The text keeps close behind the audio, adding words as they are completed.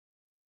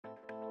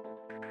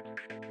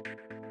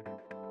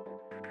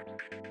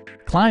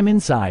Climb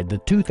inside the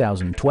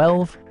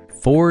 2012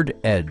 Ford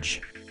Edge.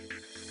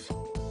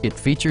 It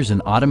features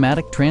an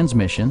automatic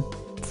transmission,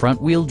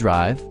 front-wheel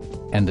drive,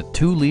 and a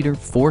 2-liter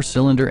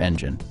 4-cylinder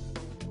engine.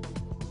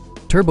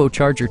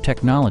 Turbocharger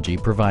technology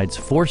provides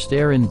forced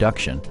air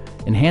induction,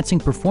 enhancing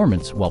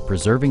performance while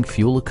preserving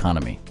fuel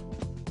economy.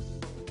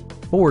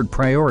 Ford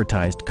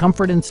prioritized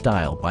comfort and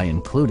style by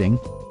including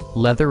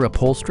leather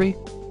upholstery,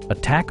 a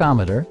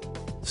tachometer,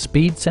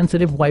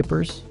 speed-sensitive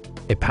wipers,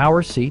 a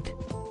power seat,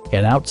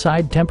 an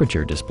outside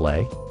temperature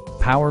display,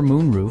 power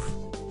moonroof,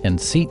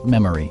 and seat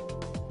memory.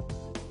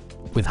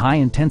 With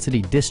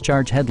high-intensity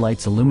discharge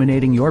headlights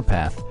illuminating your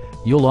path,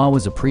 you'll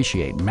always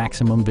appreciate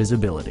maximum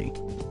visibility.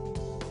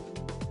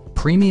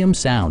 Premium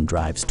sound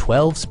drives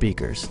 12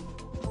 speakers,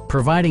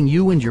 providing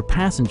you and your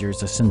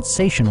passengers a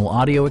sensational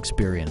audio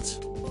experience.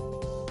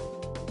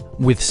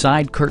 With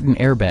side curtain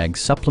airbags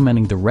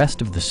supplementing the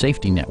rest of the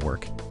safety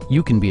network,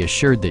 you can be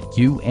assured that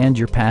you and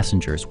your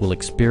passengers will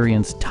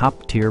experience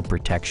top-tier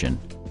protection.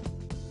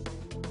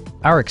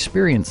 Our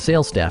experienced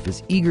sales staff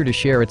is eager to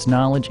share its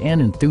knowledge and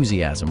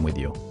enthusiasm with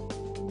you.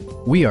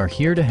 We are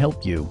here to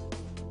help you.